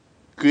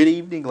Good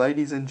evening,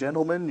 ladies and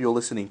gentlemen. You're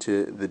listening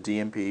to the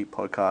DNP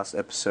podcast,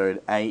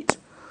 episode 8.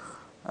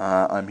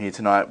 I'm here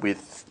tonight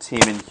with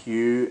Tim and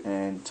Hugh,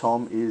 and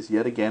Tom is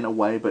yet again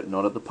away, but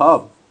not at the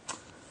pub.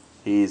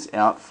 He's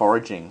out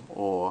foraging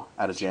or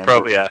at a jamboree.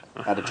 Probably,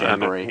 at a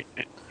jamboree.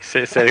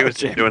 He said he was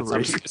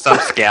doing some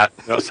scout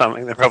or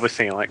something. They're probably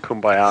singing like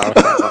Kumbaya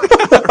or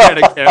something. Around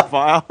a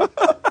campfire.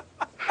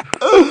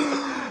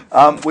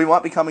 We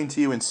might be coming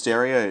to you in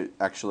stereo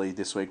actually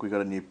this week. I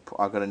got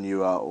a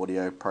new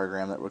audio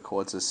program that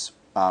records us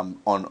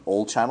on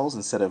all channels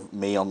instead of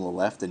me on the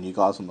left and you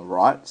guys on the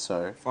right.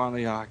 So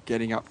Finally,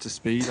 getting up to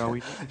speed, are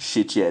we?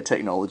 shit, yeah,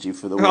 technology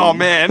for the win. Oh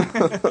man,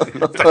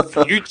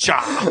 the future.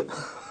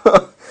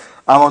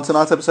 On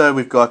tonight's episode,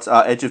 we've got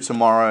Edge of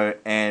Tomorrow,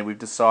 and we've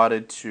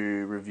decided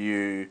to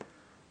review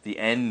the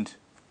end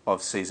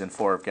of season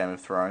 4 of Game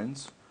of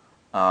Thrones.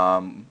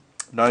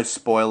 No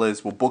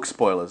spoilers. Well, book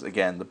spoilers.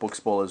 Again, the book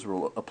spoilers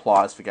rule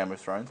applies for Game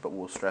of Thrones, but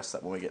we'll stress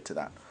that when we get to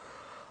that.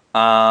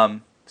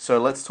 So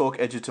let's talk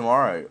Edge of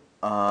Tomorrow.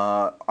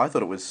 I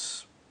thought it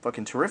was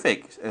fucking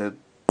terrific. So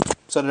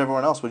did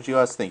everyone else. What did you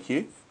guys think,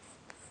 Hugh?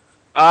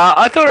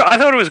 I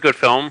thought it was a good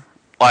film.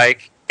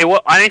 Like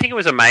I don't think it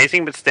was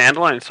amazing, but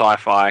standalone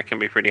sci-fi can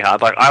be pretty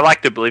hard. Like I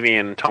liked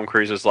Oblivion, Tom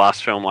Cruise's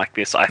last film like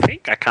this. Don't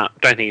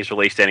think he's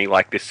released any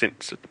like this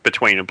since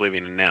between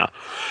Oblivion and now.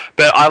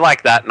 But I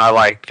liked that, and I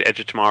liked Edge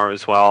of Tomorrow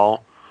as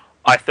well.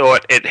 I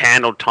thought it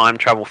handled time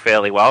travel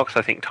fairly well, because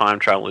I think time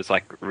travel is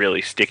like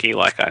really sticky.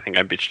 Like I think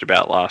I bitched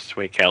about last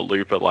week how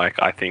Looper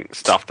I think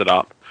stuffed it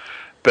up.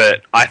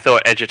 But I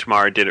thought Edge of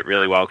Tomorrow did it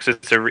really well, because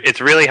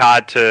it's really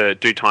hard to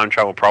do time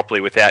travel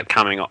properly without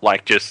coming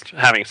like just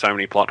having so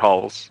many plot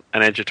holes.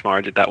 And Edge of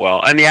Tomorrow did that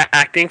well. And the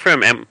acting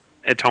from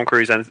Tom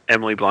Cruise and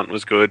Emily Blunt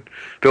was good.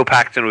 Bill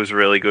Paxton was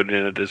really good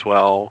in it as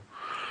well.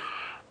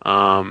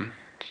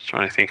 Just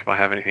trying to think if I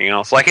have anything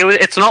else. Like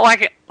it's not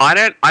like I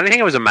don't think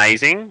it was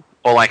amazing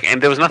or like,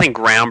 and there was nothing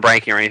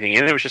groundbreaking or anything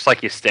in it. It was just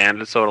like your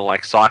standard sort of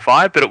like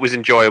sci-fi, but it was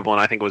enjoyable, and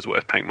I think it was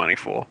worth paying money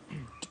for.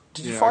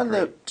 Did you find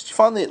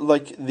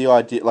like the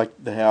idea, like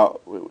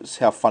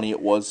how funny it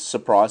was,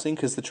 surprising?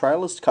 Because the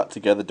trailers cut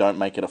together don't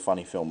make it a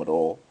funny film at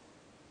all.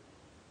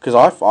 Because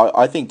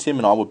I think Tim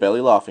and I were belly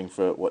laughing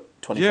for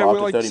 25 to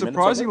 30 minutes.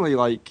 Surprisingly,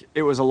 like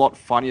it was a lot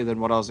funnier than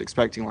what I was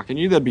expecting. Like I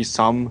knew there'd be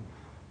some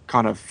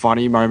kind of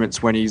funny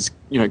moments when he's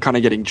kind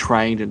of getting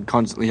trained and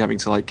constantly having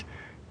to like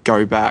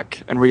go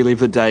back and relive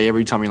the day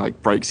every time he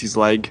like breaks his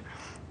leg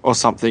or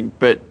something.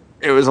 But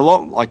it was a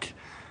lot like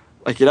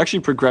it actually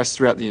progressed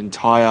throughout the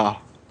entire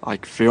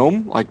like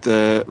film, like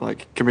the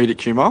comedic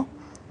humor.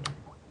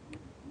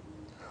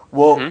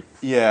 Well,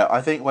 yeah, I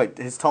think. Wait,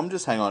 has Tom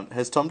just come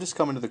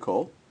into the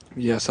call?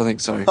 Yes, I think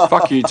so.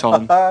 Fuck you,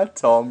 Tom.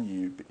 Tom,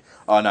 you.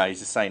 Oh no, he's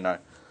just saying no.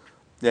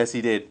 Yes, he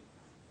did.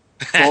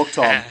 Talk,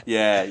 Tom.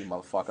 Yeah, you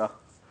motherfucker.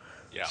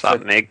 Yeah.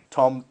 Sup, Nick?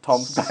 Tom's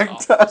back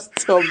to us.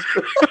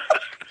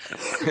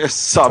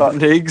 Sup,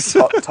 Niggs?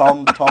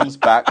 Tom's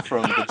back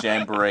from the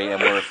jamboree,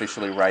 and we're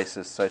officially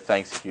racist. So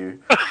thanks,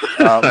 Hugh.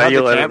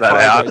 You letting that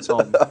out,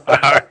 Tom?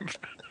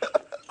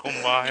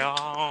 Kumbaya,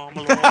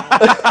 my lord.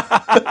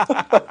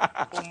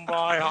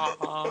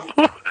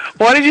 Kumbaya.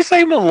 Why did you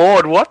say my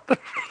lord? What the?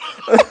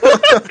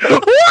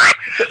 What?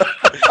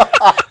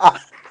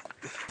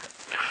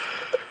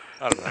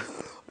 I don't know.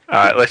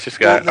 All right, let's just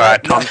go. All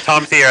right,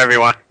 Tom's here,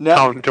 everyone.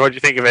 Tom, what did you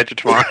think of Edge of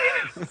Tomorrow?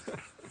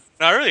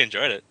 No, I really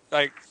enjoyed it.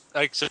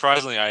 Like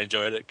surprisingly, I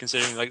enjoyed it,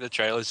 considering like the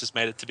trailers just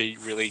made it to be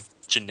really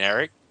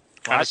generic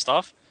kind of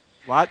stuff.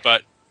 What?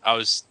 But I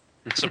was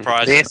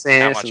surprised at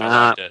how much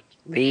I liked it.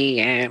 The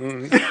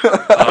end.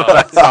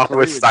 That song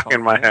was stuck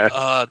in my head.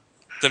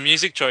 The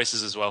music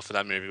choices as well for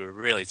that movie were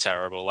really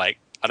terrible. Like,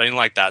 I didn't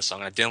like that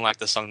song. I didn't like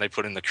the song they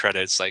put in the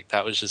credits. Like,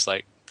 that was just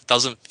like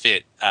doesn't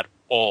fit at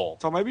all.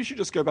 So maybe you should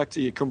just go back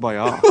to your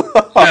Kumbaya.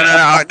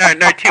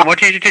 No, Tim. What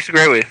did you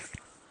disagree with?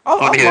 I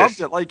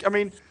loved it. Like, I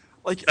mean,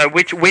 like,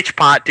 which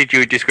part did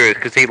you disagree with?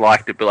 Because he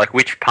liked it, but like,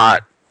 which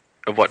part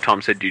of what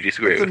Tom said do you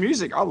disagree with? The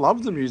music. I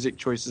love the music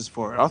choices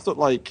for it. I thought,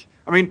 like,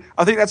 I mean,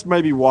 I think that's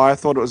maybe why I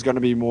thought it was going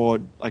to be more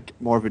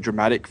of a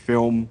dramatic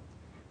film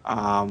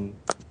than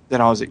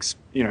I was,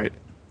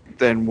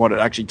 than what it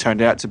actually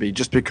turned out to be.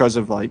 Just because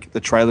of like the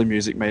trailer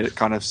music made it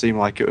kind of seem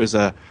like it was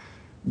a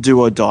do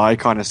or die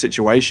kind of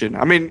situation.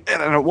 I mean,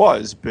 and it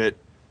was, but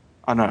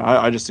I don't know.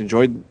 I just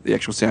enjoyed the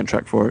actual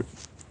soundtrack for it.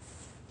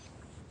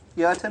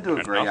 Yeah, I tend to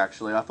agree,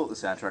 actually. I thought the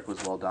soundtrack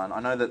was well done. I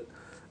know that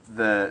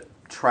the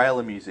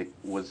trailer music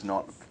was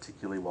not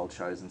particularly well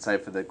chosen,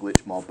 save for the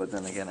glitch mob, but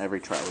then again, every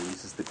trailer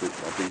uses the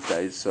glitch mob these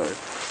days, so...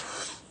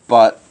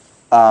 But,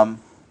 are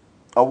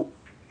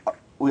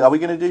we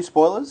going to do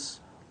spoilers?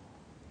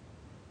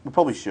 We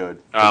probably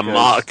should.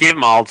 Give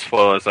mild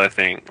spoilers, I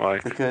think.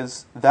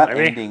 Because that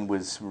ending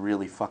was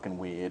really fucking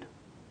weird.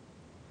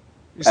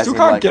 You still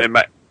can't get...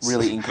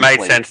 Really incomplete.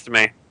 Made sense to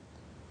me.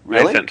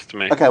 Really? Made sense to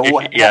me. Okay, well,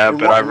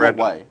 I read...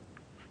 way?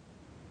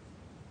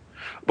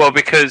 Well,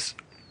 because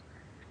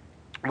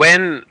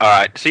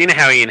alright, so you know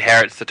how he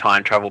inherits the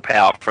time travel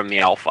power from the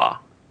Alpha,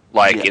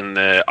 in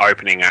the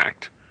opening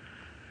act.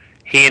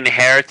 He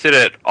inherited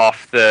it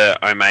off the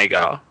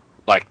Omega,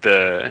 like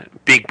the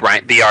big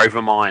brain, the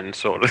overmind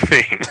sort of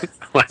thing.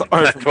 Like,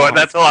 that's overmind.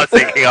 that's all I was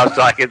thinking. I was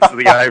like, it's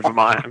the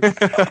overmind.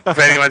 If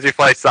anyone's who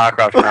plays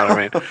StarCraft, you know what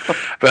I mean.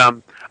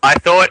 But I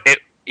thought it.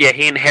 Yeah,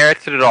 he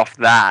inherited it off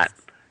that,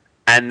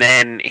 and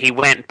then he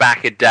went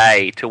back a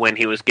day to when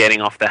he was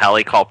getting off the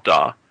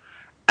helicopter,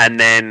 and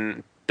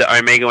then the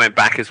Omega went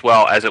back as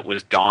well as it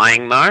was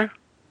dying, though.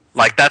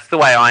 Like, that's the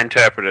way I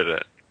interpreted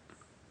it.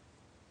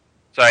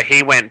 So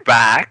he went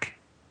back,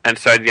 and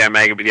so did the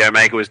Omega, but the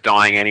Omega was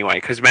dying anyway.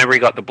 Because remember, he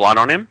got the blood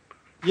on him?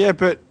 Yeah,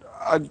 but,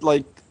 how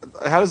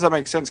does that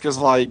make sense? Because,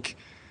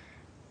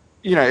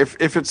 if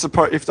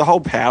if the whole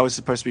power is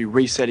supposed to be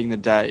resetting the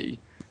day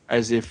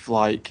as if,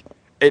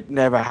 it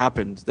never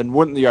happened, then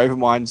wouldn't the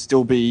Overmind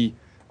still be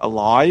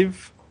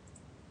alive?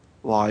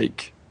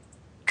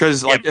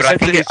 Because, but I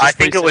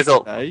think it was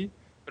a...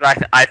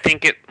 But I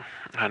think it...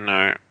 I don't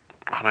know.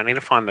 I need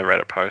to find the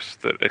Reddit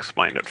post that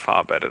explained it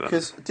far better than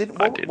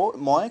I did.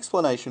 My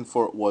explanation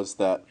for it was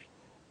that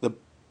the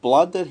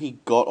blood that he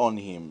got on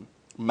him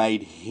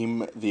made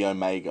him the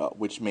Omega,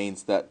 which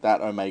means that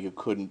Omega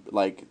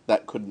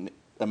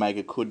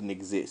Omega couldn't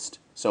exist.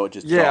 So it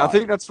just died. I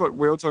think that's what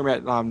we were talking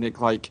about,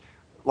 Nick. Like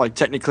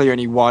technically,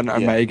 only one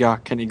Omega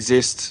can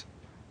exist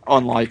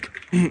on I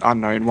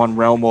don't know, in one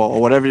realm or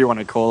whatever you want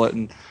to call it,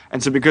 and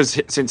so because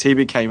since he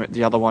became it,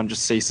 the other one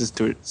just ceased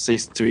to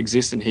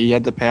exist, and he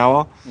had the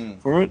power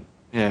for it.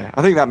 Yeah,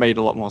 I think that made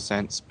a lot more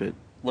sense. But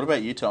what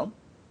about you, Tom?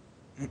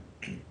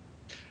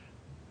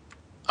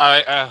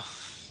 Sorry,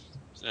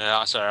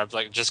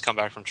 I've just come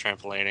back from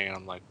trampolining and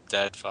I'm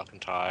dead fucking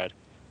tired.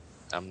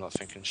 I'm not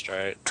thinking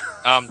straight.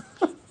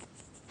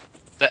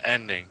 The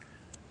ending.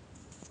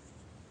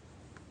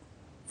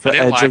 for I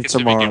didn't Edge like of it to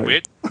Tomorrow. begin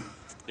with.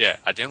 Yeah,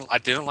 I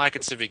didn't like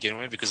it to begin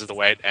with because of the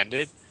way it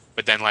ended.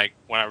 But then, when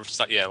I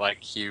started,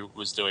 like Hugh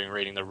was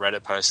reading the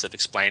Reddit post that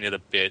explained it a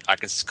bit, I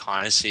could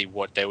kind of see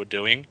what they were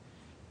doing.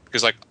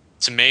 Because,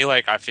 to me,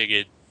 I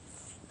figured,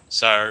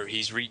 so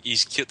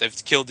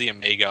they've killed the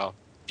Omega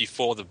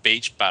before the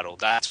beach battle.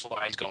 That's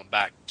why he's gone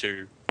back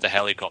to the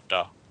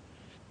helicopter.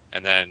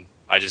 And then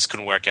I just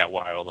couldn't work out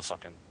why all the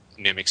fucking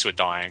mimics were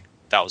dying.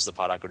 That was the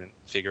part I couldn't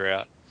figure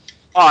out.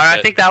 Oh, and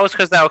I think that was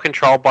because they were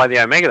controlled by the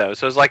Omega, though.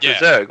 So it was like the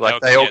Zerg.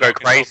 They all go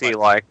crazy,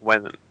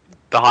 when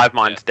the hive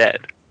mind's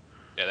dead.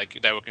 Yeah,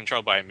 they were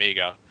controlled by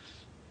Omega,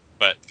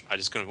 but I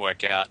just couldn't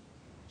work out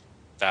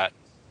that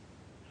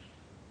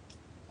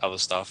other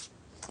stuff.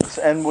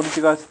 And what did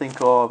you guys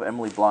think of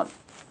Emily Blunt?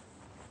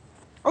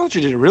 I thought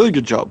she did a really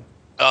good job.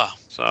 Oh,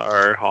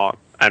 so hot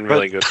and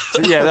really good.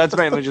 So yeah, that's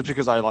mainly just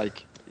because I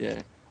like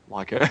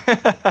her.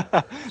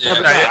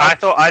 I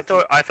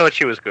thought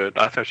she was good.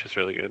 I thought she was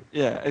really good.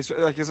 Yeah, as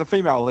a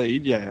female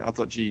lead, I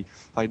thought she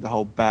played the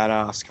whole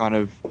badass kind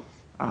of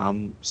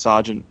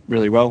sergeant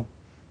really well.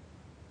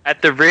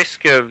 At the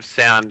risk of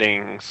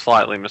sounding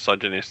slightly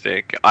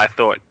misogynistic, I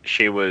thought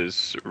she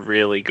was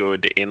really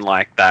good in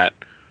that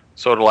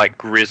sort of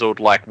grizzled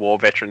war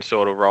veteran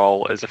sort of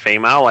role as a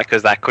female,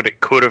 because that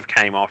could have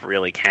came off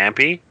really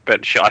campy,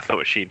 but I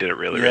thought she did it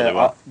really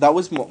well. That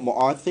was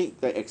I think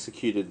they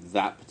executed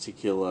that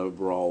particular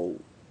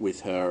role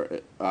with her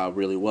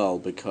really well,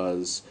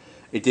 because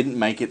it didn't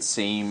make it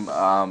seem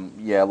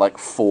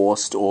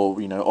forced or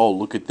oh,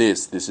 look at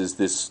this is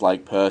this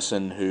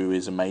person who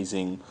is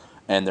amazing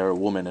and they're a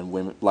woman, and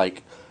women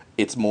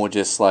it's more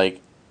just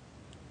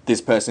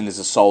this person is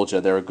a soldier,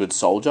 they're a good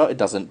soldier. It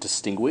doesn't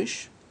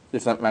distinguish,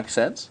 if that makes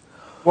sense.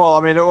 Well, I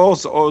mean, it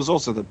was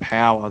also the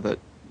power that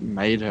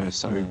made her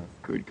so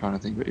good, kind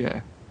of thing. But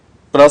yeah.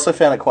 But I also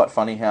found it quite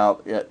funny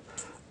how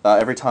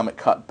every time it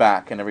cut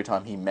back and every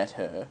time he met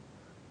her,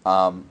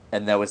 and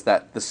there was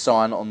the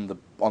sign on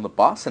the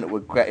bus, and it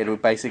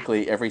would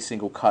basically every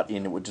single cut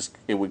in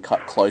it would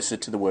cut closer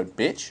to the word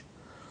bitch,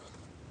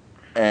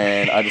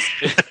 and I just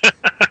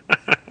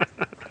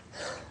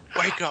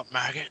wake up,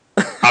 maggot.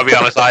 I'll be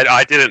honest,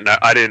 I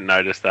didn't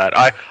notice that.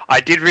 I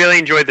did really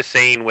enjoy the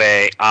scene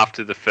where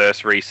after the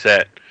first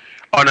reset.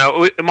 Oh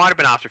no, it might have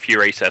been after a few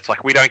resets.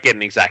 We don't get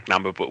an exact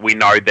number, but we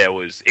know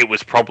it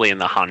was probably in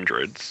the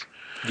hundreds.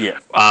 Yeah.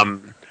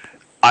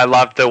 I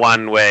loved the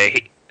one where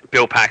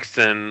Bill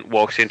Paxton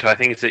walks into, I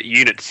think it's at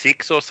Unit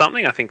 6 or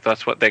something. I think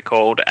that's what they're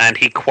called, and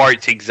he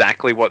quotes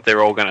exactly what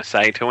they're all going to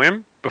say to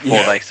him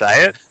before they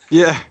say it.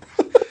 Yeah.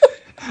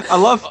 I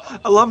love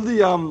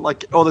the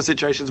all the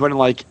situations when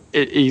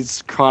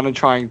he's kind of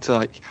trying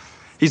to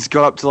he's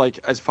got up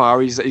to as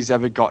far as he's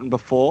ever gotten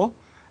before,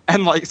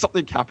 and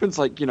something happens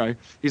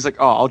he's oh,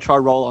 I'll try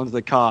roll onto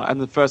the car,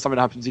 and the first time it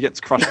happens he gets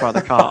crushed by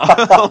the car.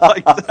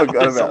 I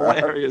forgot about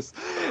hilarious.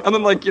 That.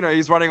 And then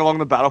he's running along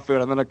the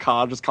battlefield, and then a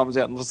car just comes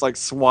out and just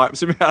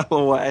swipes him out of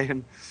the way,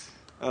 and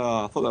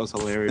I thought that was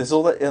hilarious. There's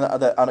all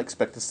that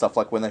unexpected stuff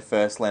when they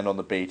first land on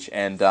the beach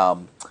and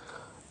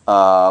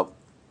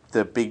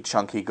the big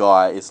chunky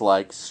guy is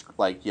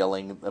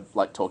yelling,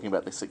 talking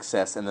about the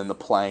success, and then the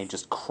plane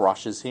just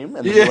crushes him,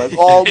 and then you're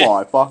oh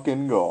my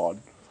fucking god!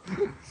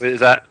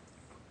 Is that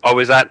Oh,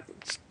 was that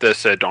the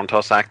Sir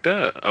Dontos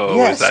actor? Or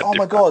yes. was that Oh my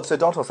different? God, Sir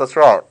Dontos. That's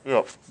right.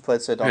 Yeah, he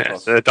played Sir Yeah, Dontos,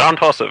 Sir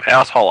Dontos of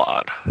House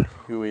Hollard.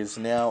 who is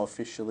now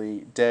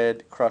officially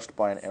dead, crushed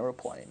by an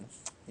aeroplane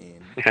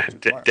in Yeah, Edge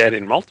of Tomorrow. dead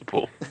in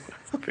multiple.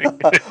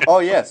 Oh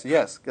yes,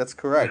 that's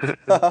correct.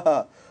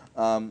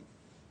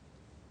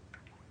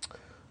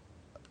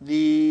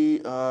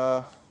 The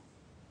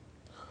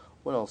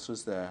what else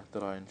was there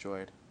that I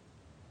enjoyed?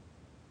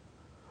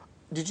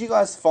 Did you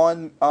guys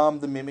find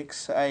the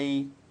mimics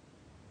a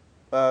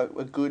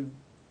good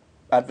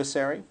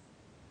adversary?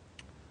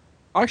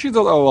 I actually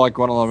thought they were like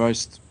one of the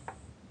most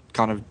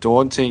kind of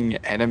daunting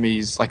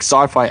enemies, like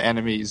sci-fi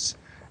enemies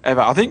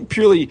ever. I think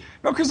purely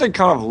not because they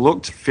kind of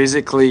looked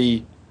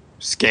physically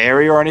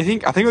scary or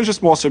anything. I think it was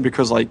just more so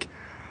because like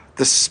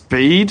the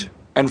speed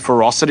and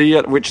ferocity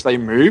at which they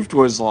moved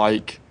was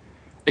like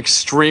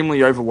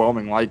extremely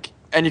overwhelming. Like,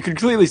 and you could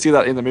clearly see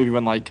that in the movie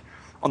when like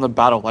on the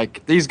battle,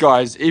 like these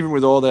guys, even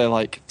with all their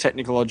like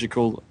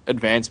technological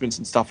advancements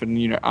and stuff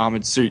and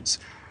armored suits,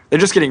 they're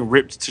just getting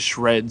ripped to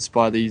shreds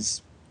by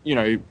these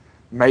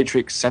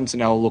Matrix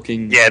Sentinel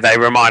looking. Yeah, they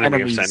reminded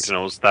enemies. me of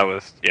Sentinels. That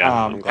was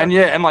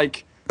and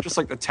like just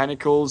like the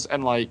tentacles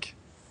and like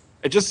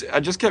I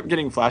just kept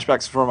getting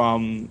flashbacks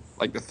from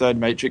like the third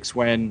Matrix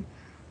when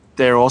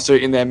they're also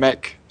in their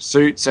mech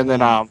suits and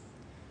then I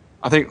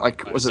think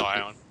like was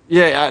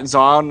Zion.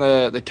 Zion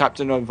the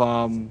captain of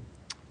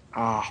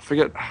I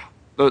forget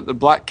the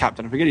black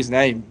captain, I forget his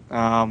name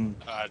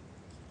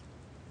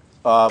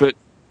but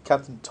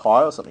Captain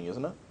Ty or something,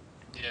 isn't it?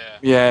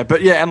 yeah,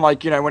 but yeah, and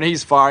like when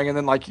he's firing and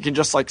then like you can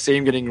just like see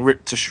him getting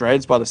ripped to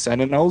shreds by the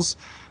Sentinels,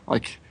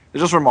 like it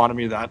just reminded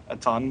me of that a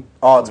ton.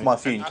 Oh, it's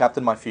Myphune,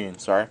 Captain Myphune.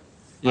 Sorry.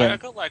 Yeah. I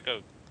got like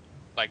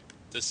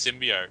the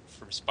symbiote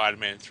from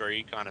Spider-Man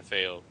 3 kind of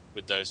feel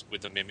with those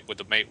with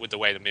the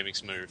way the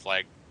mimics move.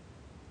 Like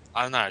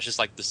I don't know, it's just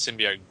like the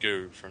symbiote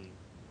goo from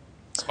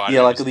Spider-Man.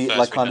 Yeah,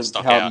 was kind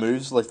of how it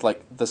moves, like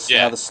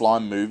how the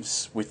slime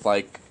moves with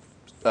like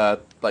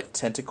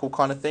tentacle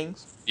kind of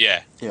things.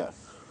 Yeah. Yeah.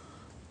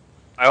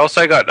 I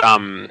also got I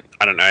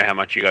don't know how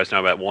much you guys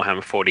know about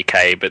Warhammer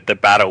 40k, but the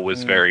battle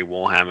was very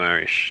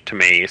Warhammer-ish to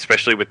me,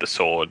 especially with the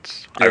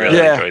swords. I really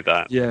enjoyed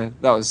that. Yeah,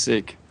 that was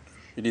sick.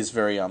 It is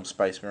very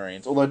Space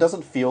Marines, although it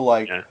doesn't feel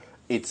like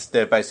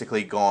they're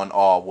basically gone.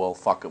 Oh well,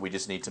 fuck it. We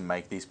just need to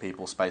make these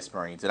people Space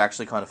Marines. It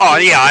actually kind of. Oh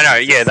yeah, I know.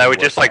 Yeah, they were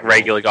just like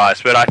regular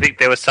guys, but I think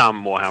there were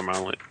some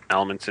Warhammer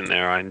elements in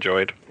there I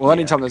enjoyed. Well,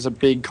 anytime there's a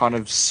big kind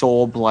of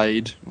saw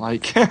blade,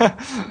 like.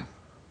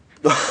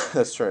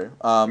 That's true.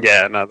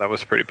 Yeah, no, that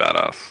was pretty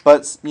badass.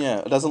 But yeah,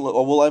 it doesn't look.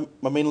 Well,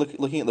 I mean,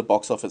 looking at the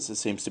box office, it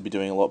seems to be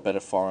doing a lot better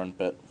foreign,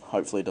 but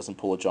hopefully it doesn't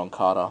pull a John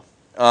Carter.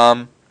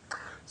 So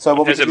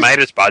what has it made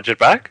its budget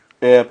back?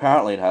 Yeah,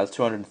 apparently it has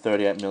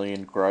 238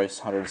 million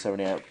gross,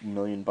 178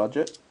 million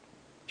budget.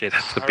 Gee,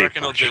 that's a I big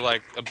reckon budget. it'll do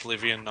like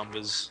Oblivion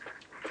numbers,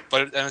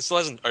 and it still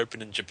hasn't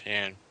opened in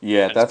Japan.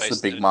 Yeah, And that's it's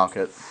the big based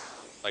market.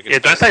 Like Yeah,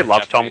 don't they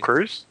love Tom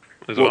Cruise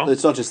as well?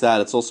 It's not just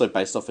that; it's also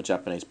based off a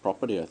Japanese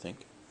property, I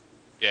think.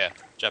 Yeah,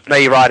 Japanese. No,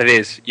 you're right. It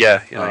is.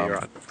 Yeah, you're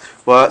right.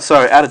 Well,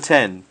 so out of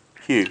 10,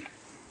 Hugh.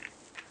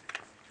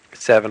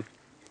 7. Tim?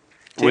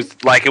 It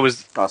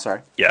was. Oh,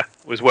 sorry. Yeah,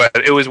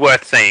 it was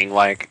worth seeing.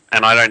 Like,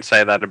 and I don't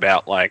say that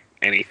about like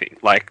anything.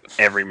 Like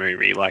every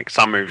movie. Like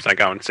some movies I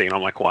go and see, and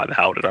I'm like, why the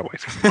hell did I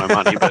waste my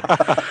money? But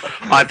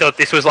I thought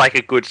this was like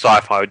a good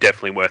sci-fi,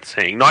 definitely worth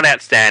seeing. Not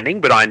outstanding,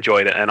 but I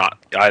enjoyed it, and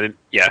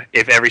yeah.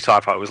 If every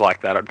sci-fi was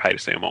like that, I'd pay to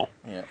see them all.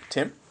 Yeah,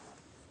 Tim.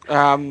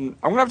 I'm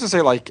gonna have to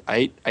say like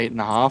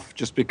 8.5,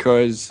 just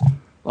because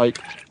like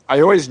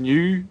I always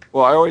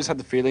had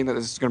the feeling that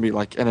this was gonna be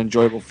like an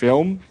enjoyable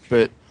film,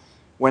 but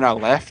when I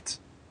left,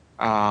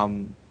 I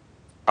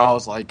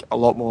was like a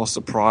lot more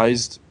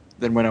surprised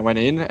than when I went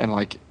in, and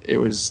like it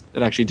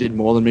actually did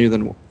more for me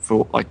than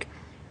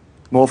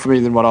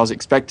what I was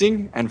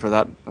expecting, and for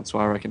that's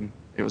why I reckon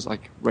it was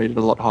like rated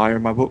a lot higher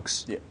in my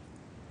books. Yeah.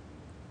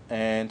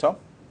 And Tom.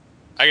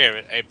 I gave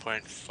it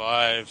 8.5.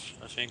 I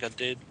think I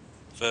did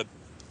for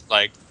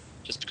like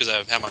just because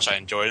of how much I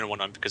enjoyed it and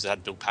whatnot, because it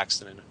had Bill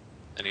Paxton in it,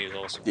 and he was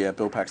awesome. Yeah,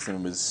 Bill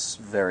Paxton was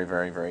very,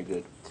 very, very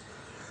good.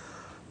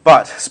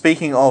 But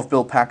speaking of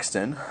Bill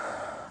Paxton,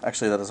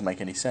 actually that doesn't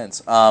make any sense.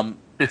 Speaking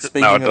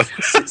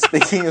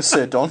of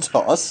Sir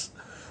Dontos,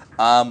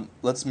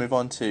 let's move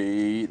on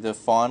to the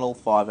final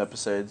 5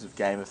 episodes of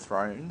Game of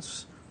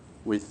Thrones,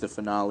 with the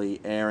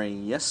finale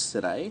airing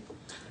yesterday,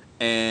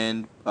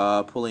 and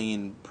pulling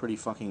in pretty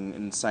fucking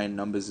insane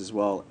numbers as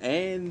well.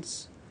 And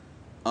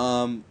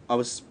I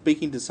was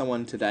speaking to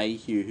someone today,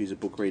 Hugh, who's a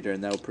book reader,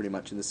 and they were pretty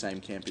much in the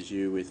same camp as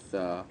you with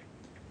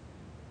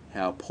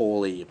how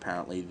poorly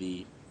apparently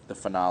the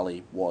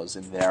finale was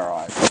in their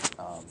eyes.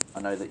 I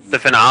know that The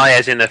finale,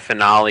 as in the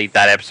finale,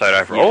 that episode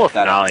overall, Yeah, or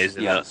finale is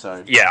in the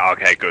episode. Yeah,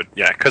 okay, good.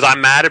 Yeah, because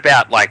I'm mad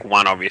about like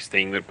one obvious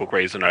thing that book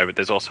readers know, but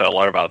there's also a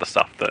lot of other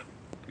stuff that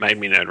made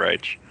me nerd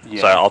rage.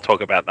 Yeah. So I'll talk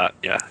about that.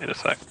 Yeah, in a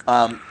sec.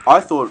 I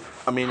thought,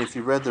 I mean, if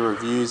you read the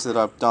reviews that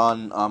I've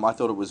done, I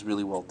thought it was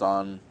really well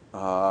done.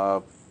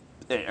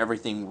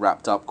 Everything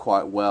wrapped up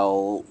quite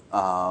well.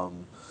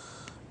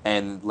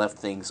 and left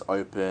things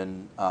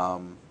open. Are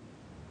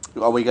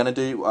we going to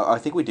do... I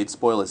think we did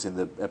spoilers in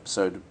the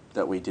episode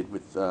that we did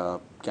with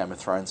Game of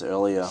Thrones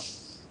earlier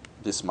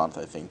this month,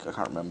 I think. I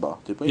can't remember.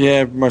 Did we?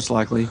 Yeah, most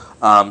likely.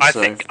 I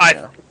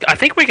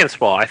think we can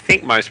spoil. I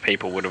think most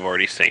people would have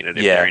already seen it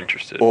if they're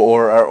interested.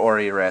 Or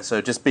already aware. So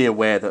just be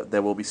aware that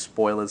there will be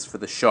spoilers for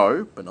the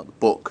show, but not the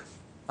book.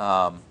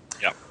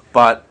 Yep.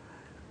 But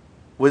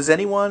was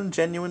anyone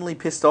genuinely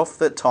pissed off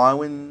that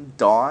Tywin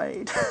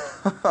died?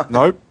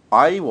 Nope.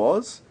 I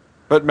was.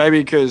 But maybe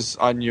because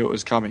I knew it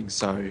was coming,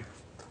 so...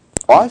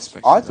 I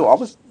thought I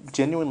was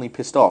genuinely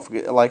pissed off.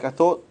 Like, I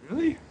thought...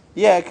 Really?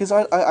 Yeah, because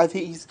I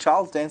think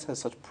Charles Dance has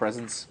such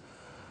presence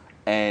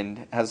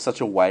and has such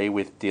a way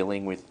with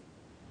dealing with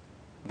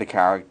the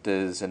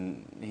characters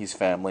and his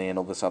family and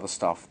all this other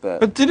stuff that...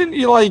 But didn't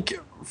you, like,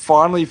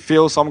 finally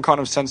feel some kind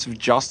of sense of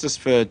justice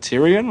for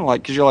Tyrion?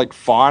 Like, because you're like,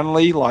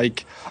 finally,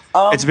 like,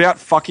 it's about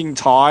fucking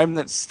time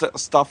that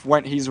stuff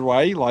went his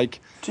way. Like,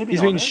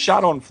 he's been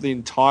shut on for the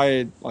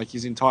entire, like,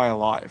 his entire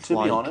life.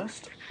 To be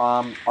honest,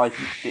 I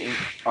think...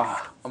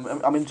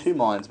 I'm in two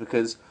minds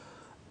because...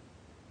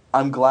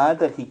 I'm glad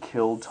that he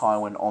killed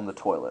Tywin on the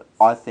toilet.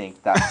 I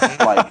think that's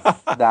like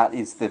that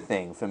is the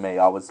thing for me.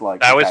 I was like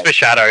that was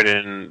foreshadowed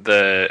in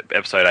the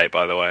episode 8,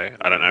 by the way.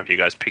 I don't know if you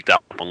guys picked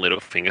up on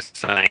Littlefinger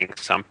saying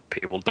some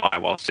people die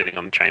while sitting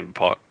on the chamber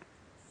pot.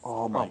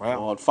 Oh my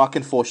god!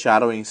 Fucking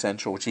foreshadowing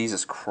central.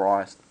 Jesus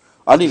Christ!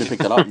 I didn't even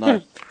pick that up.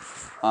 No.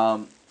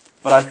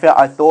 But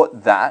I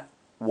thought that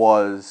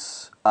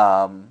was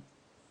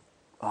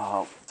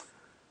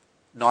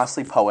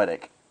nicely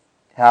poetic.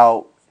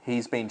 How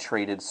he's been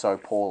treated so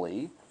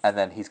poorly, and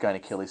then he's going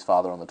to kill his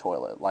father on the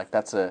toilet. Like,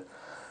 that's a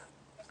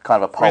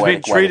kind of a poetic way.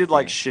 He's been treated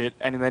like shit,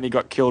 and then he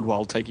got killed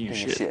while taking a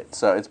shit.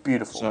 So it's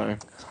beautiful. So.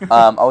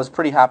 I was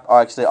pretty happy.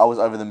 Actually, I was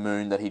over the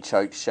moon that he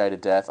choked Shay to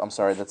death. I'm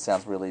sorry, that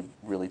sounds really,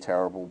 really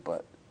terrible,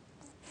 but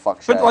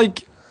fuck Shay. But,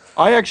 like,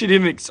 I actually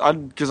didn't...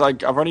 Because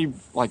I've only,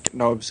 like,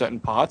 know of certain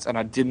parts, and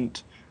I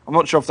didn't... I'm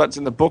not sure if that's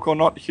in the book or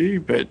not, Hugh,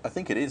 but... I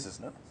think it is,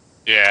 isn't it?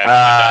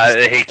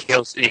 Yeah. He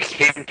keeps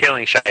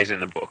killing Shays in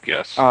the book,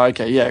 yes. Oh,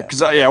 okay, yeah.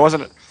 Because, I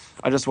wasn't...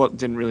 I just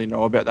didn't really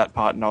know about that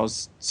part, and I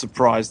was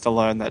surprised to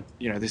learn that,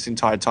 you know, this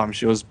entire time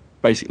she was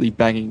basically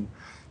banging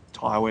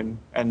Tywin,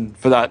 and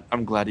for that,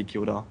 I'm glad he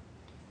killed her.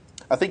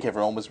 I think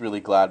everyone was really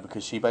glad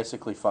because she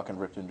basically fucking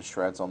ripped him to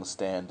shreds on the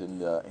stand in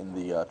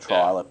the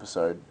trial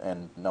episode,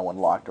 and no one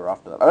liked her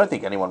after that. I don't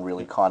think anyone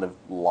really kind of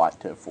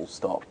liked her full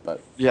stop, but...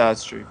 Yeah,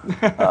 that's true.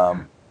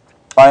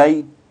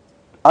 I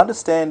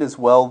understand as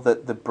well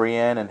that the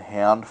Brienne and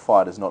Hound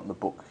fight is not in the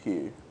book,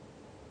 Hugh.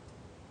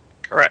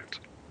 Correct.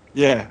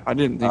 Yeah, I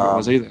didn't think it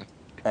was either.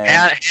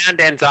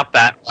 Hound ends up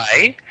that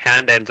way.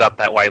 Hound ends up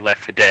that way,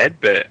 left for dead,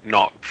 but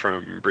not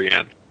from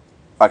Brienne.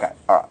 Okay,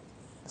 alright.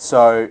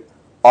 So,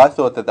 I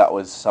thought that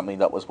was something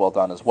that was well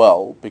done as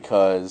well,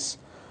 because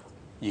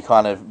you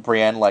kind of...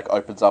 Brienne, like,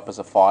 opens up as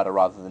a fighter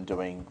rather than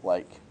doing,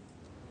 like,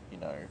 you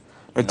know...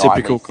 A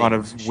typical kind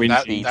of win.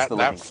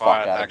 That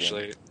fight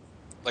actually...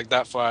 Like,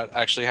 that fight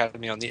actually had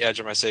me on the edge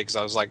of my seat, because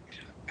I was like,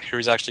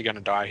 who's actually going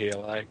to die here?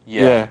 Like,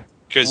 yeah.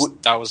 Because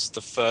that was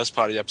the first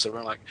part of the episode where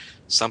I'm like,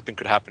 something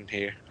could happen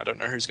here. I don't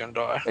know who's going to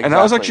die. Exactly. And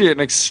that was actually an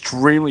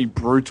extremely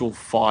brutal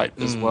fight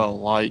as well.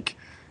 Like,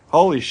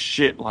 holy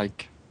shit,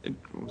 like,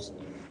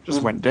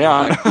 just went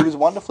down. Like, it was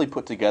wonderfully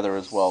put together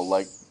as well.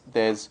 Like,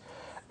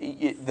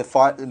 the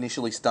fight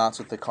initially starts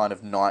with the kind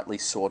of knightly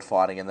sword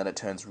fighting, and then it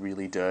turns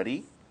really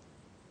dirty.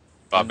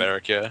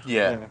 Barbaric,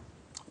 yeah.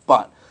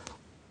 But...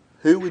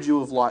 who would you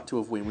have liked to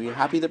have won? Were you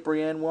happy that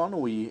Brienne won,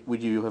 or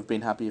would you have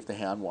been happy if the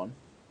Hound won?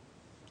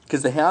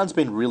 Because the Hound's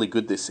been really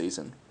good this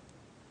season.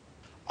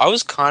 I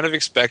was kind of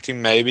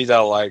expecting maybe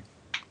they'll, like,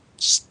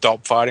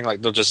 stop fighting.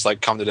 Like, they'll just, like,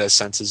 come to their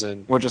senses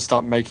and... We'll just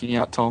start making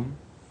out Tom.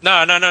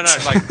 No.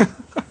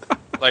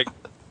 Like,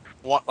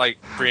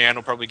 Brienne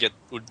will probably get...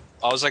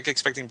 I was, like,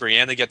 expecting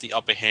Brienne to get the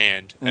upper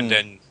hand and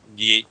then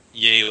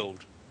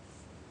yield.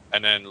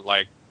 And then,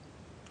 like,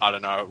 I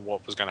don't know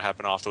what was going to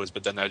happen afterwards,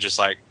 but then they're just,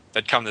 like...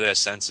 They'd come to their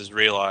senses,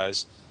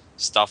 realize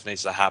stuff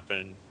needs to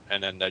happen,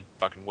 and then they'd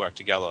fucking work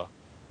together,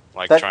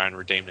 like try and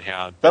redeem the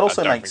Hound. That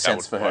also makes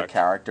sense for her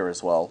character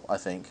as well, I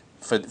think,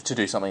 to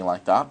do something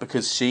like that,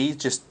 because she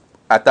just,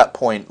 at that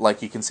point,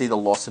 like, you can see the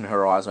loss in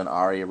her eyes when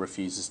Arya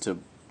refuses to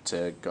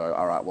go,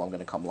 all right, well, I'm going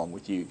to come along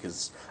with you,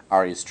 because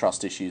Arya's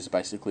trust issues are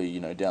basically, you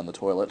know, down the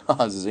toilet.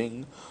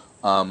 Zing.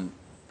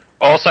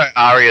 Also,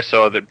 Arya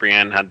saw that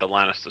Brienne had the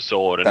Lannister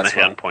sword, and the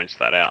Hound points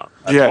that out.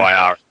 That's why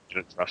Arya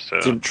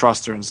didn't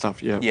trust her and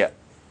stuff. Yeah.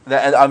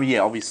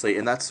 Obviously,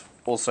 and that's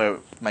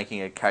also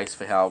making a case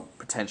for how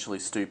potentially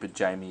stupid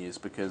Jaime is,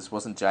 because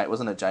wasn't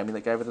it Jaime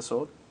that gave her the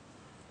sword?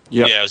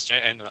 Yep. Yeah, it was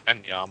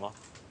and the armor.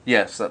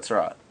 Yes, that's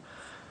right.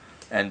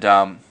 And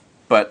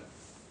but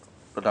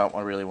I don't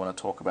really want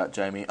to talk about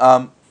Jaime.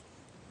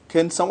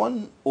 Can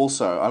someone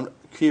also? I'm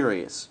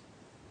curious.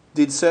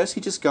 Did Cersei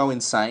just go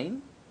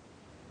insane?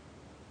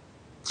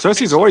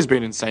 Cersei's always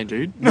been insane,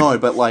 dude. No,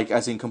 but, like,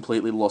 as in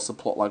completely lost the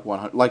plot, like,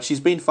 100... Like,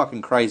 she's been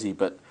fucking crazy,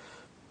 but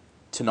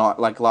tonight,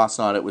 like, last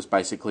night, it was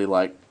basically,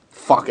 like,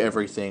 fuck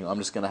everything. I'm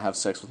just gonna have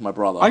sex with my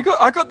brother. I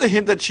got the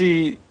hint that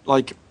she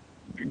like,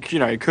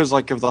 because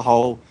like of the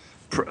whole,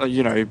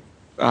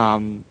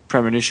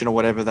 premonition or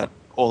whatever that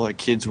all her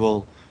kids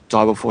will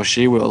die before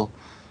she will.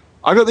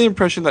 I got the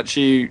impression that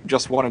she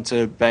just wanted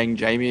to bang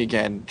Jamie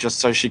again, just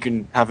so she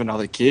can have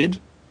another kid.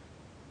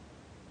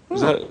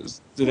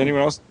 Did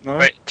anyone else know?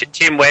 Wait,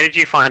 Tim, where did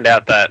you find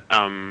out that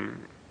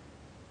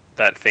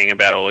that thing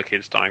about all the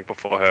kids dying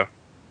before her?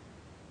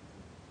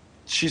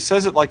 She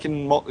says it like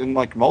in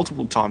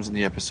multiple times in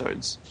the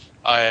episodes.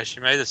 Oh yeah, she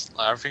made this.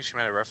 I think she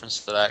made a reference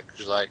to that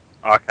because like.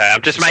 Okay,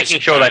 I'm just making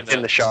sure that's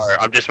in the show.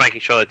 I'm just making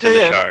sure that's in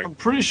the show. I'm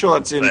pretty sure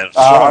that's in.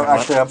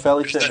 Actually, I'm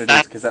fairly certain it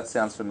is because that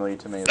sounds familiar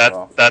to me as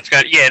well. That's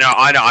good. Yeah, no,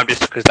 I know. I'm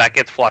just because that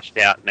gets flushed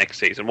out next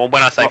season. Well,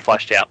 when I say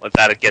flushed out,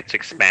 that it gets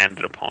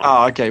expanded upon.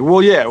 Oh, okay.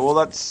 Well, yeah. Well,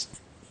 that's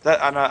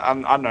that.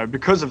 I know.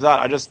 Because of that,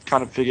 I just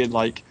kind of figured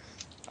like,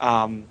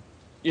 now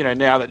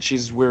that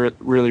she's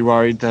really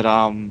worried that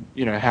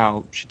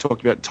how she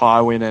talked about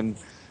Tywin and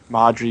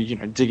Marjorie,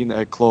 digging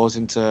their claws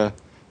into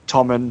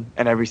Tommen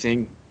and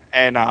everything.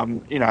 And,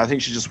 I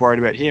think she's just worried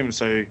about him.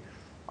 So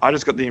I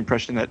just got the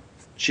impression that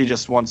she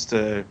just wants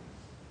to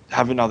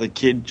have another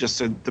kid just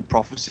so the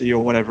prophecy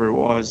or whatever it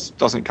was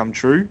doesn't come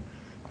true.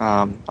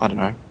 I don't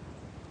know.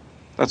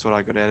 That's what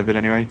I got out of it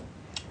anyway.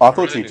 I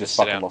thought she just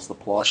fucking lost the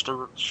plot. Watch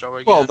the show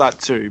again. Well, that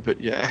too,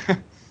 but yeah.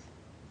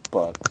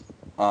 But,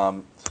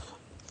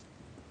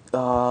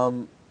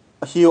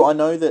 Hugh, I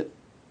know that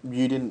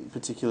you didn't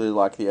particularly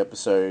like the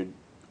episode.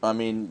 I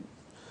mean...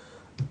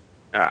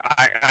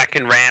 I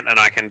can rant and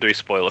I can do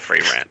spoiler-free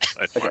rant.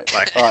 So okay.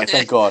 Alright,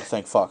 thank God,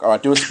 thank fuck.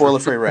 Alright, do a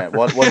spoiler-free rant.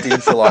 What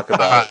didn't you like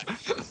about it?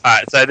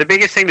 Alright, so the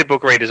biggest thing the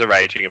book readers are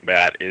raging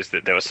about is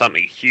that there was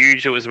something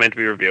huge that was meant to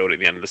be revealed at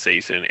the end of the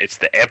season. It's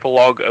the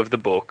epilogue of the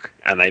book,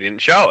 and they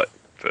didn't show it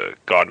for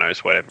God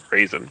knows whatever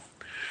reason.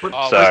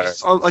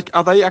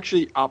 Are they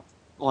actually up,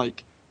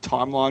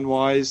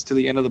 timeline-wise to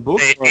the end of the book,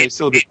 or are they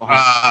still a bit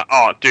behind?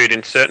 Dude,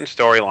 in certain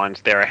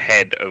storylines, they're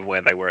ahead of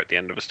where they were at the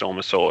end of A Storm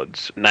of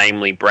Swords.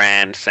 Namely,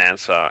 Bran,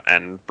 Sansa,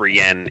 and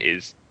Brienne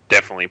is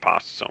definitely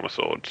past A Storm of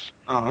Swords.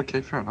 Oh,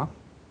 okay, fair enough.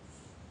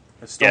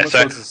 A Storm of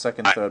Swords is the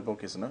second, third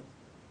book, isn't it?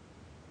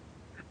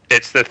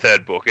 It's the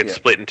third book. It's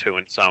split in two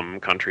in some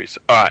countries.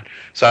 Alright,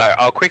 so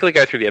I'll quickly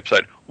go through the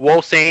episode.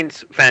 Wall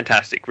scenes,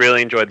 fantastic.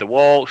 Really enjoyed the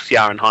wall.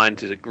 Ciaran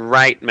Hinds is a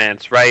great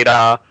Mance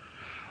Rayder.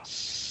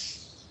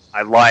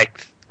 I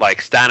liked...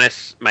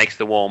 Stannis makes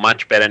the wall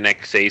much better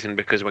next season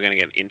because we're going to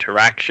get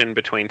interaction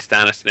between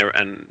Stannis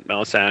and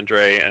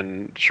Melisandre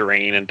and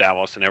Shireen and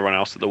Davos and everyone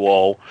else at the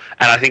wall.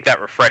 And I think that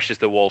refreshes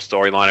the wall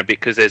storyline a bit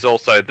because there's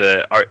also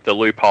the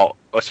loophole,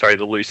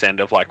 the loose end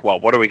of what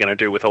are we going to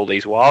do with all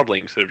these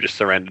wildlings that have just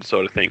surrendered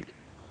sort of thing.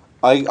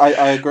 I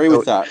agree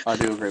with that. I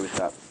do agree with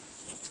that.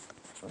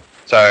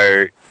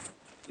 So,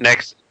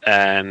 next...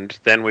 And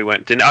then we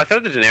went... I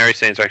thought the Daenerys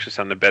scenes were actually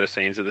some of the better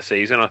scenes of the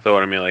season. I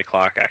thought Emilia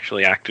Clarke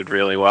actually acted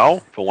really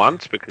well for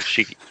once because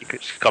she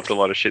copped a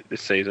lot of shit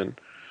this season.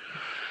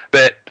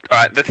 But,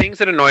 alright, the things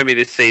that annoy me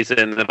this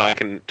season that I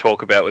can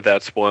talk about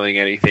without spoiling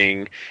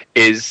anything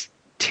is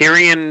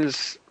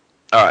Tyrion's...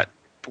 Alright,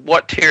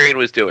 what Tyrion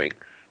was doing.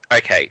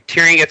 Okay,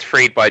 Tyrion gets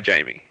freed by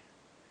Jaime.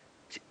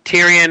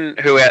 Tyrion,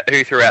 who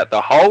throughout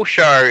the whole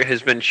show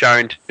has been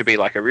shown to be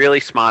a really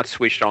smart,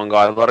 switched-on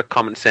guy, a lot of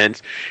common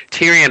sense.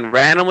 Tyrion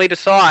randomly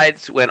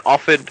decides, when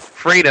offered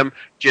freedom,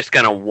 just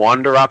going to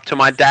wander up to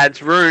my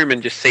dad's room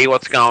and just see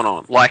what's going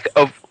on.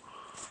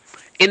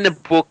 In the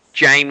book,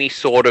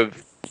 Varys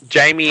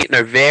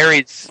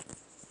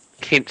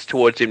hints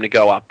towards him to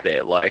go up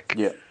there.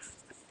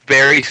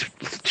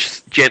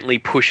 Varys gently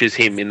pushes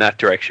him in that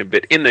direction.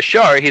 But in the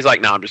show, he's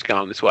like, no, I'm just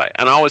going this way.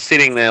 And I was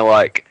sitting there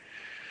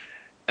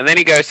and then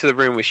he goes to the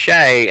room with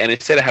Shay, and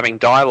instead of having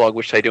dialogue,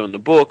 which they do in the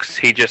books,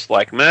 he just,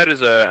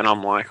 murders her, and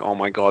I'm like, oh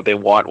my god, they're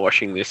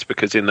whitewashing this,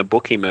 because in the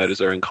book he murders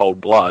her in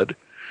cold blood.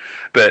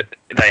 But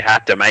they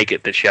had to make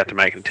it that she had to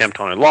make an attempt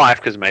on her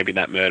life, because maybe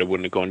that murder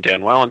wouldn't have gone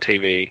down well on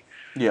TV.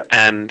 Yeah.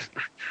 And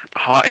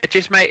it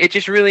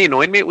just really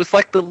annoyed me. It was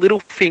like the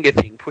Littlefinger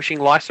thing, pushing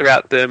Lysa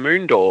out the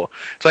moon door.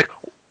 It's like,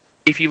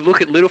 if you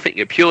look at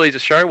Littlefinger purely as a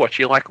show watch,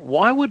 you're like,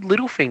 why would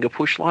Littlefinger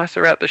push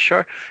Lysa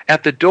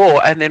out the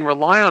door and then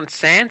rely on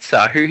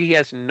Sansa, who he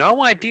has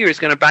no idea is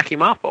going to back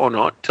him up or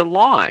not, to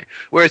lie?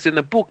 Whereas in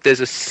the book,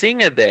 there's a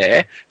singer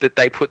there that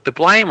they put the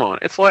blame on.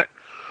 It's like,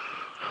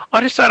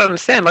 I just don't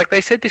understand. They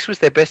said this was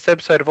their best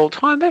episode of all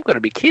time. They've got to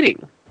be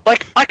kidding.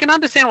 I can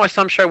understand why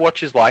some show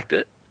watchers liked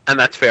it, and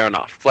that's fair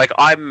enough.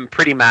 I'm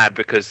pretty mad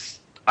because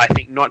I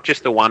think not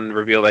just the one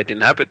reveal they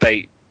didn't have, but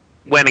they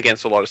went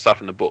against a lot of stuff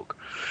in the book.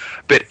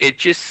 But I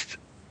just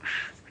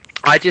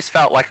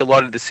felt like a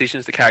lot of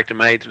decisions the character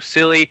made were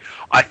silly.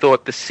 I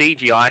thought the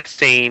CGI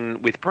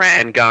scene with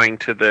Bran going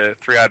to the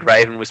three-eyed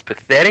raven was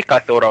pathetic. I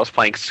thought I was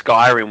playing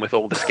Skyrim with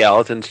all the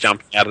skeletons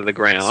jumping out of the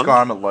ground.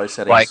 Skyrim at low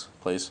settings,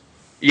 please.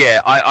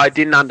 Yeah, I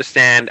didn't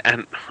understand.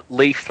 And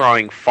Leaf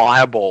throwing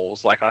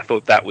fireballs, I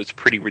thought that was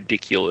pretty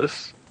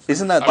ridiculous.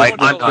 Isn't that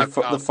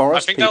the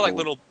forest I think people? they're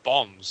little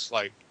bombs.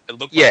 It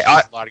looked like he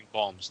was lighting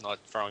bombs, not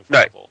throwing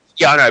fireballs.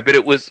 Yeah, I know, but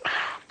it was...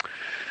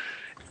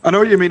 I know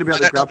what you mean about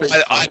the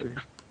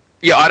graphics.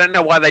 Yeah, I don't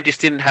know why they just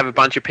didn't have a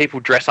bunch of people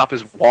dress up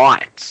as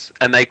whites,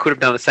 and they could have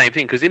done the same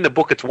thing, because in the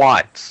book it's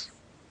whites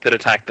that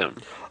attack them,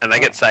 and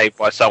they get saved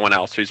by someone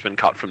else who's been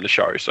cut from the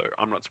show, so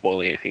I'm not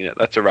spoiling anything.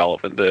 That's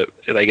irrelevant.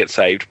 They get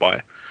saved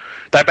by...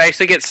 They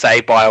basically get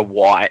saved by a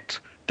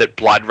white that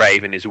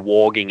Bloodraven is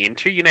warging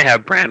into. You know how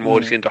Bran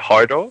wargs into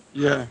Hodor?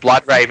 Yeah.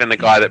 Bloodraven, the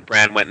guy that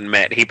Bran went and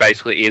met, he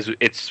basically is...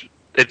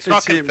 It's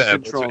not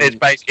confirmed.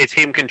 It's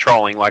him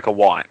controlling like a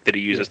white that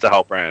he uses to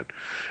help Bran.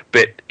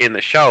 But in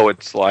the show,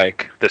 it's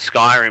like the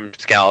Skyrim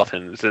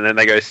skeletons, and then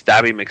they go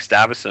Stabby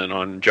McStabberson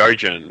on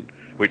Jojen,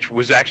 which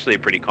was actually a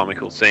pretty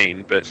comical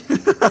scene. But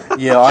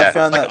yeah, I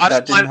found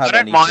that didn't have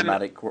any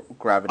thematic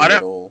gravity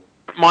at all.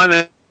 I don't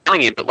mind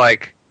telling it, but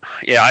like,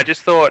 yeah, I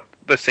just thought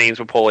the scenes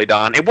were poorly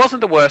done. It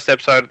wasn't the worst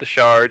episode of the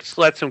show. It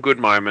still had some good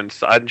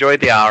moments. I enjoyed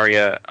the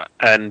Arya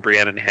and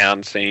Brienne and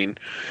Hound scene.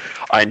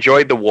 I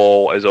enjoyed the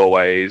wall, as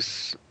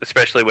always,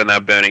 especially when they were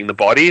burning the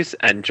bodies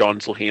and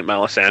Jon's looking at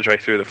Melisandre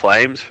through the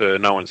flames. For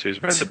no one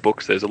who's read the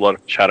books, there's a lot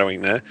of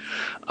shadowing there.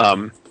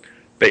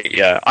 But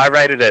yeah, I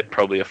rated it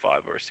probably a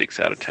 5 or a 6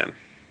 out of 10.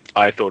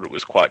 I thought it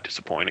was quite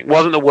disappointing. It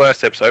wasn't the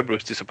worst episode, but it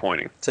was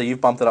disappointing. So you've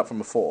bumped it up from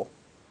a 4?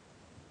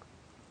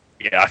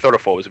 Yeah, I thought a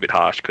 4 was a bit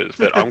harsh,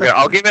 but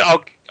I'll give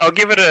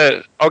it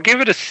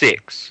a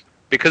 6,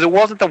 because it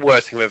wasn't the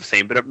worst thing I've ever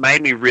seen, but it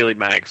made me really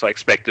mad because I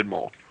expected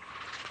more.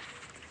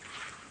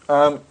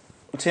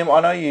 Tim,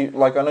 I know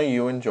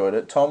you enjoyed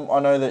it. Tom,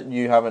 I know that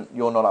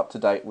you're not up to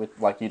date with,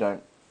 like, you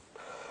don't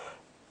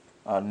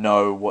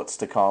know what's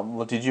to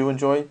come. Did you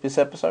enjoy this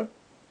episode?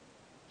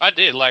 I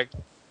did. Like,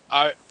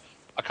 I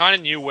kind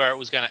of knew where it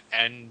was going to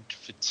end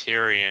for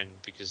Tyrion,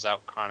 because that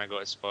kind of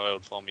got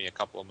spoiled for me a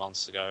couple of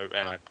months ago,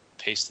 and I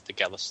pieced it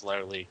together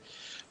slowly.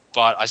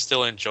 But I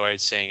still enjoyed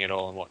seeing it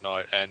all and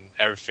whatnot, and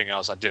everything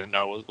else I didn't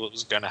know what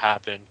was going to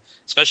happen.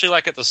 Especially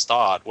like at the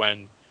start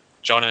when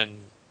Jon and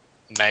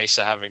Mace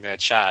are having their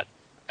chat,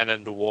 and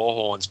then the war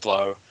horns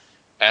blow,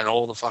 and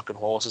all the fucking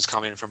horses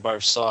come in from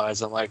both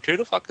sides. I'm like, who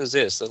the fuck is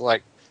this? They're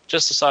like,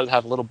 just decided to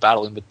have a little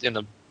battle in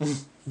the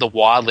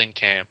wildling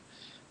camp,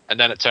 and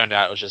then it turned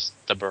out it was just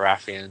the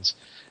Baratheons.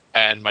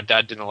 And my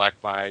dad didn't like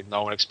my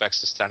 "no one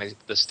expects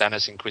the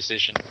Stannis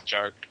Inquisition"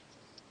 joke,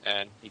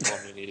 and he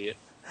called me an idiot.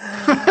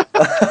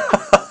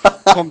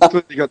 Tom's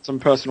clearly got some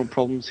personal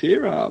problems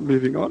here.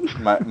 Moving on,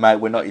 mate.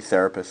 We're not your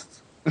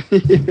therapists.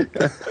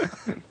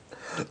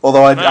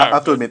 Although I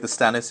have to admit, the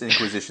Stannis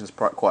Inquisition is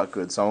quite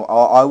good, so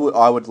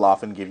I would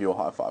laugh and give you a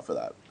high 5 for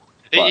that.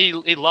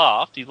 He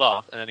laughed, and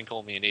then he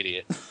called me an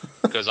idiot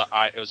because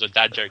it was a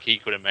dad joke he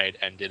could have made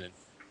and didn't.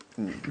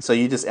 So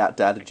you just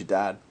out-dadded your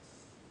dad.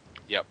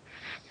 Yep.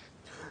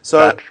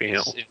 So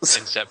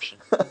Inception.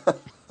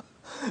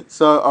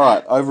 So, all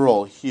right.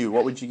 Overall, Hugh,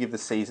 what would you give the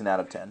season out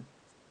of 10?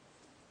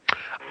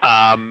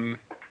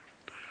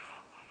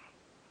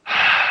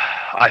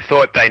 I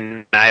thought they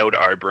nailed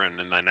Oberyn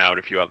and they nailed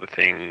a few other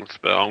things,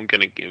 but I'm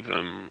going to give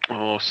them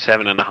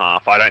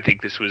 7.5. I don't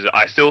think this was...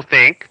 I still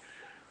think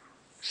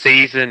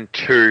season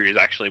 2 is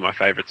actually my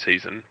favourite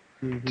season.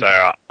 Mm-hmm.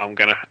 So I'm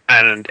going to...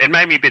 And it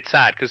made me a bit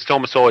sad because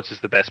Storm of Swords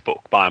is the best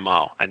book by a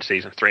mile, and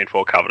season 3 and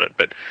 4 covered it.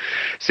 But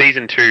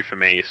season 2 for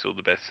me is still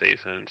the best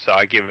season, so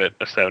I give it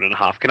a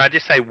 7.5. Can I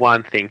just say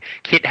one thing?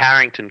 Kit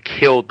Harington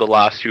killed the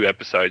last few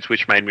episodes,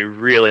 which made me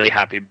really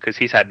happy because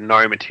he's had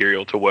no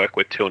material to work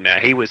with till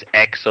now. He was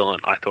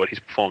excellent, I thought, his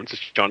performance as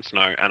Jon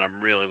Snow, and I'm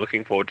really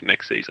looking forward to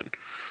next season.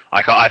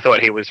 I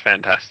thought he was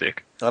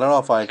fantastic. I don't know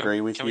if I agree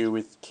with you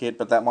with Kit,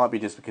 but that might be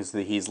just because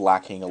he's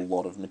lacking a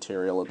lot of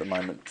material at the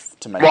moment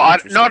to make it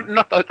interesting.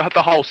 Not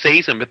the whole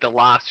season, but the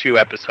last few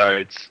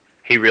episodes,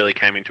 he really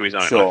came into his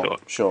own, I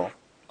thought. Sure.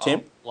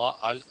 Tim?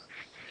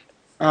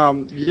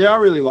 Yeah, I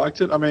really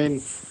liked it. I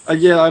mean,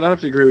 yeah, I'd have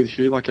to agree with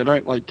you. Like, I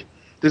don't, like...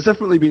 There's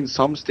definitely been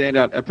some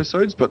standout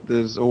episodes, but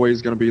there's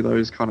always going to be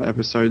those kind of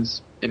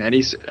episodes in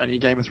any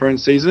Game of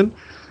Thrones season.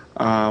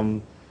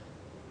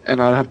 And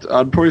I'd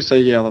probably say,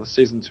 yeah,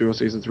 season 2 or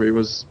season 3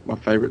 was my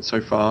favourite so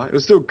far. It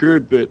was still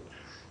good, but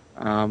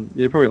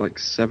yeah, probably like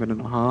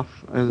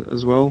 7.5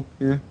 as well.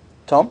 Yeah.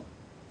 Tom?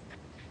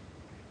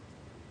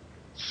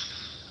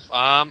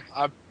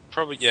 I'd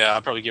probably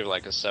give it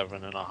like a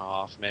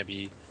 7.5,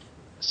 maybe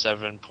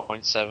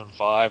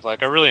 7.75.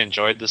 Like, I really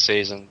enjoyed the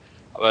season,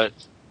 but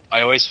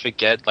I always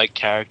forget like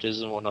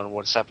characters and whatnot and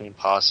what's happened in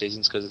past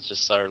seasons because it's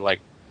just so like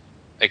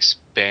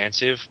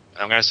expansive.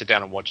 I'm gonna sit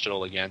down and watch it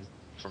all again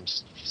from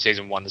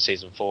season 1 to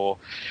season 4,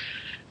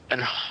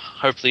 and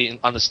hopefully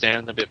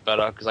understand a bit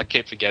better because I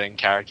keep forgetting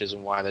characters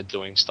and why they're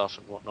doing stuff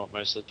and whatnot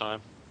most of the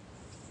time.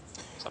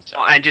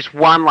 And just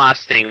one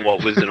last thing,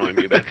 what was annoying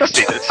me about this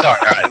season? Sorry,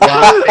 right,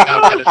 last thing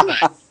I'm going to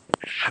say.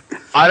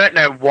 I don't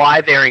know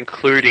why they're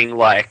including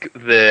like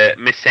the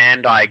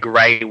Missandei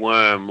Grey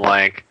Worm,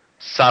 like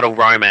subtle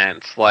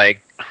romance,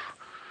 like.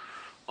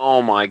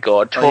 Oh my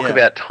god! Talk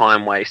about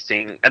time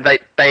wasting. And they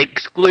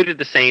excluded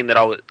the scene that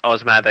I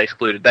was mad they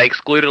excluded. They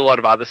excluded a lot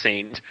of other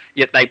scenes,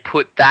 yet they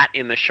put that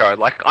in the show.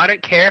 Like, I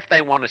don't care if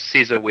they want to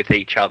scissor with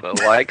each other.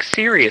 Like,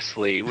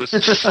 seriously, it was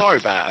so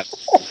bad.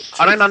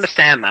 I don't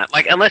understand that.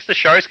 Like, unless the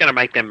show's going to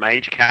make them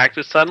major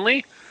characters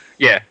suddenly,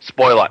 Yeah,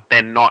 spoiler,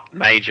 they're not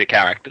major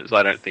characters.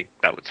 I don't think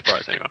that would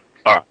surprise anyone.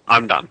 Alright,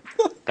 I'm done.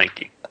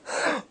 Thank you.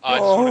 I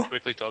just want to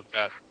quickly talk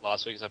about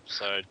last week's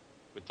episode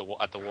with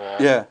at the wall.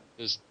 Yeah.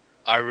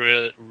 I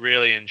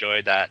really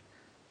enjoyed that.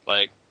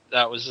 Like,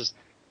 that was just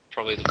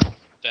probably the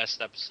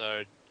best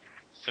episode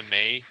for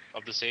me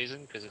of the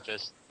season, because it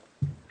just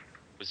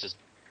was just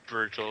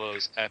brutal. It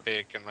was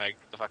epic, and like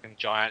the fucking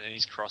giant and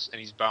his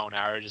bow and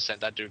arrow just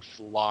sent that dude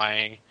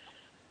flying.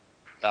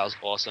 That was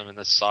awesome. And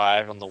the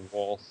scythe on the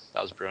wall,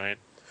 that was brilliant.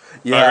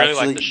 Yeah, but I really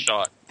actually, like the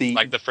shot,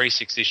 like the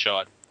 360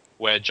 shot,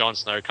 where Jon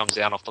Snow comes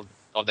down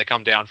they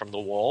come down from the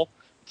wall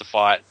to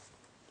fight,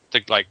 to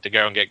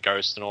go and get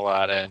Ghost and all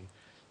that, and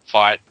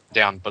fight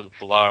down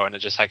below, and it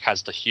just like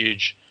has the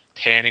huge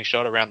panning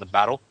shot around the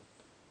battle.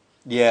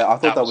 Yeah, I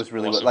thought that was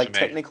really awesome good. Like,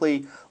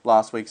 technically,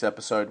 last week's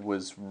episode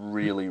was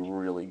really,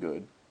 really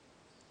good.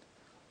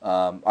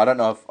 I don't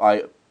know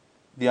if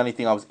the only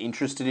thing I was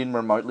interested in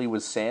remotely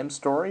was Sam's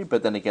story,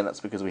 but then again,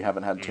 that's because we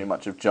haven't had too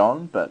much of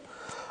John. But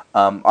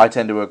I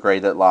tend to agree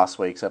that last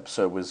week's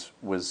episode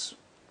was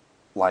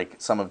like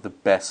some of the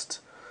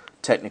best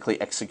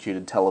technically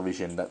executed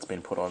television that's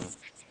been put on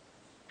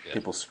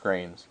people's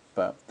screens.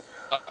 But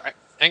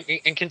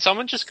and can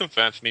someone just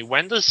confirm for me,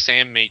 when does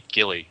Sam meet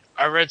Gilly?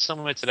 I read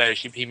somewhere today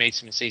he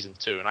meets him in season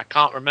 2, and I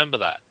can't remember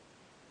that.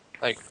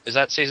 Like, is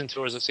that season 2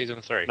 or is it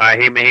season 3? No,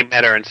 he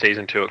met her in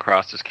season 2 at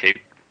Craster's Keep.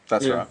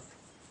 That's right.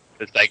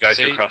 They go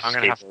through Craster's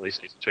Keep in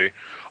season 2.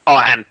 Oh,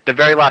 and the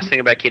very last thing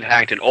about Kit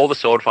Harington, all the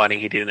sword fighting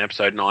he did in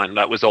episode 9,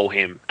 that was all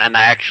him. And they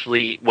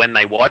actually, when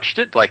they watched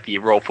it, like the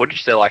raw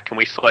footage, they're like, can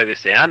we slow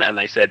this down? And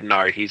they said,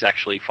 no, he's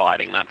actually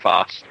fighting that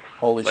fast.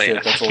 Holy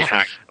shit, that's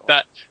awesome.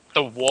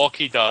 The walk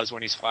he does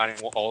when he's fighting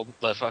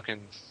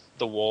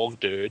the Warg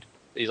dude,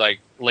 he's like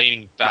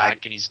leaning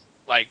back, and he's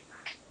like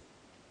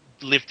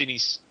lifting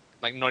his,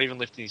 like not even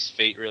lifting his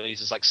feet really, he's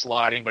just like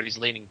sliding, but he's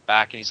leaning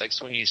back and he's like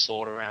swinging his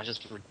sword around,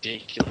 just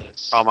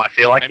ridiculous. I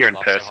feel like you're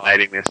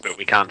impersonating this, but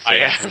we can't see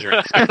it.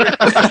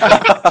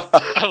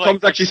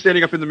 Tom's actually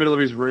standing up in the middle of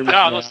his room. No,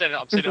 I'm not standing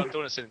up. I'm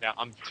doing it sitting down.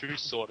 I'm too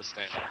sore to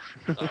stand up.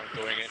 I'm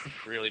doing it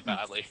really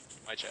badly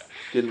in my chair.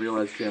 Didn't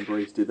realise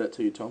Jamborees did that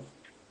to you, Tom.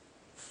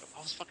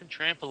 I was fucking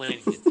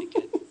trampolining, you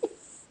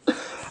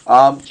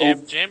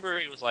dickhead.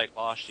 Jamboree was like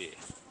last year.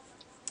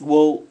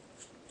 Well,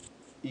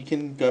 you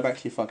can go back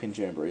to your fucking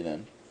Jamboree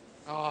then.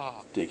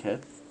 Oh,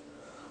 dickhead.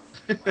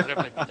 I don't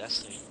play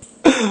Destiny.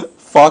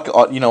 Fuck.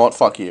 Oh, you know what?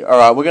 Fuck you. All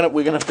right,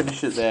 we're gonna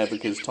finish it there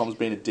because Tom's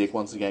been a dick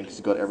once again because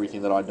he's got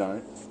everything that I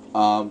don't.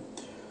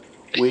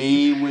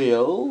 We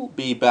will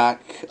be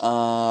back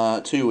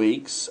 2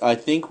 weeks. I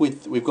think we're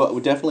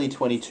definitely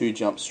 22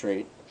 Jump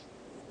Street.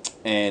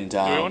 And do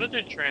we want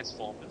to do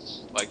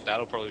Transformers? Like,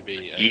 that'll probably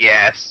be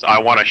yes,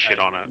 I want to shit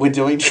on it. We're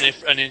doing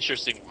an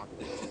interesting one.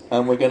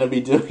 And we're going to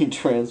be doing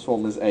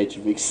Transformers Age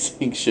of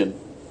Extinction.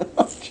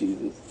 Oh,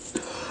 Jesus.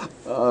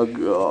 Oh,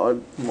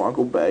 God.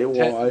 Michael Bay,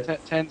 why?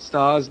 10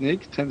 stars,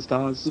 Nick. 10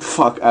 stars.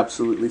 Fuck,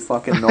 absolutely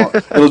fucking not.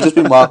 It'll just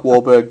be Mark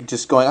Wahlberg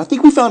just going, I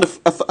think we found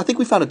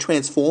a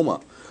Transformer.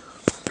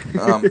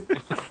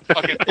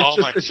 Fucking,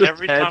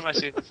 every time I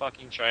see the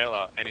fucking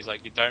trailer and he's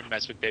like, you don't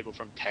mess with people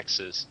from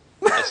Texas,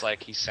 it's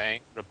like he's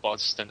saying the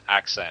Boston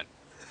accent.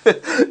 No,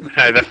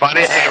 the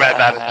funny thing about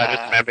that is I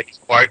just remember his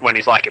quote when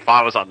he's like, if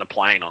I was on the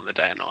plane on the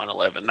day of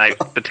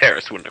 9/11, the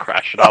terrorists wouldn't have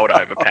crashed it. I would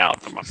have overpowered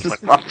them. I was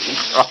like,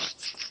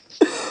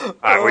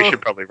 Alright, we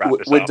should probably wrap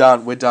this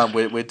up. We're done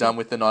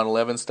with the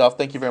 9/11 stuff.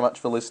 Thank you very much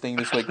for listening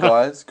this week,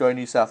 guys. Go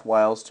New South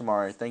Wales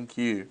tomorrow. Thank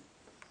you.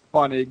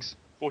 Bye, Niggs.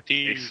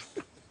 40.